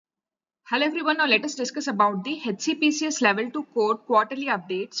Hello everyone, now let us discuss about the HCPCS Level 2 code quarterly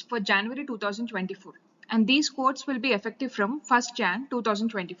updates for January 2024, and these codes will be effective from 1st Jan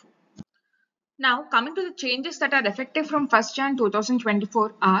 2024. Now coming to the changes that are effective from 1st Jan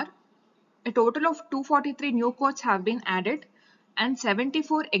 2024 are a total of 243 new codes have been added and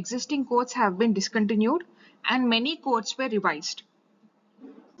 74 existing codes have been discontinued and many codes were revised.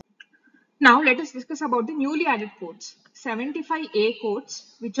 Now let us discuss about the newly added codes. 75A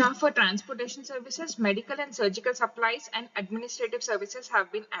codes, which are for transportation services, medical and surgical supplies and administrative services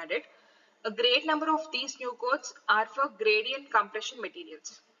have been added. A great number of these new codes are for gradient compression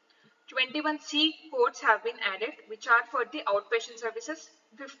materials. 21C codes have been added, which are for the outpatient services.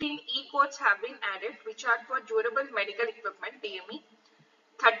 15E codes have been added, which are for durable medical equipment, DME.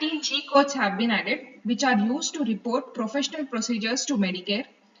 13G codes have been added, which are used to report professional procedures to Medicare,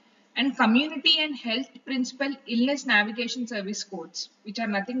 and community and health principal illness navigation service codes, which are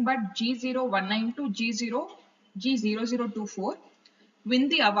nothing but G0192 to G0024, win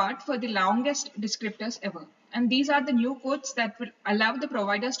the award for the longest descriptors ever. And these are the new codes that will allow the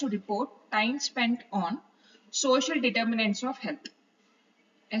providers to report time spent on social determinants of health,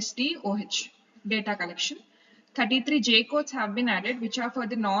 SDOH, data collection. 33J codes have been added, which are for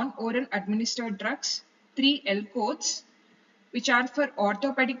the non-oral administered drugs. 3L codes, which are for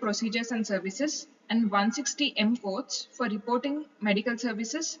orthopedic procedures and services, and 160M codes for reporting medical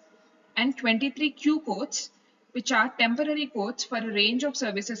services, and 23Q codes, which are temporary codes for a range of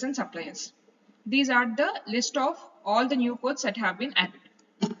services and suppliers. These are the list of all the new codes that have been added.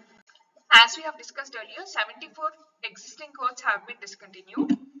 As we have discussed earlier, 74 existing codes have been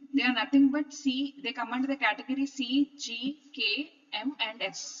discontinued. They are nothing but they come under the category C, G, K, M and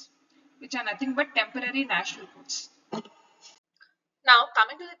S, which are nothing but temporary national codes. Now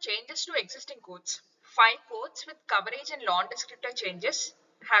coming to the changes to existing codes. 5 codes with coverage and non-descriptor changes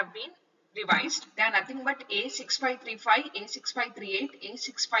have been revised. They are nothing but A6535, A6538,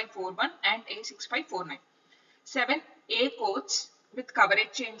 A6541 and A6549. 7 A codes with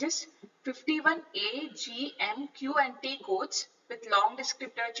coverage changes. 51 A, G, M, Q and T codes with long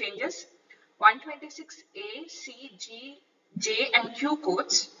descriptor changes. 126 A, C, G, J and Q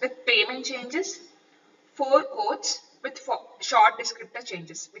codes with payment changes. 4 codes with short descriptor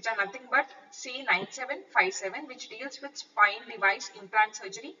changes, which are nothing but C9757, which deals with spine device implant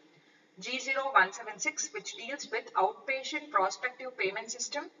surgery, G0176, which deals with outpatient prospective payment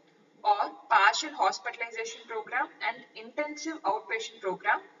system or partial hospitalization program and intensive outpatient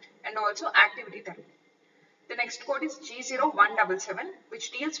program, and also activity therapy. The next code is G0177, which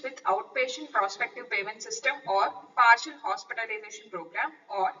deals with outpatient prospective payment system or partial hospitalization program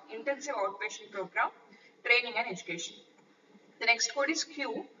or intensive outpatient program, training and education. The next code is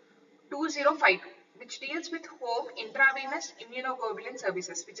Q2052, which deals with home intravenous immunoglobulin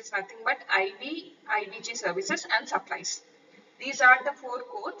services, which is nothing but IV, IVG services and supplies. These are the 4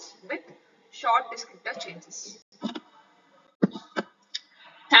 codes with short descriptor changes.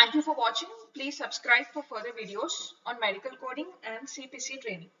 Thank you for watching. Please subscribe for further videos on medical coding and CPC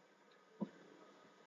training.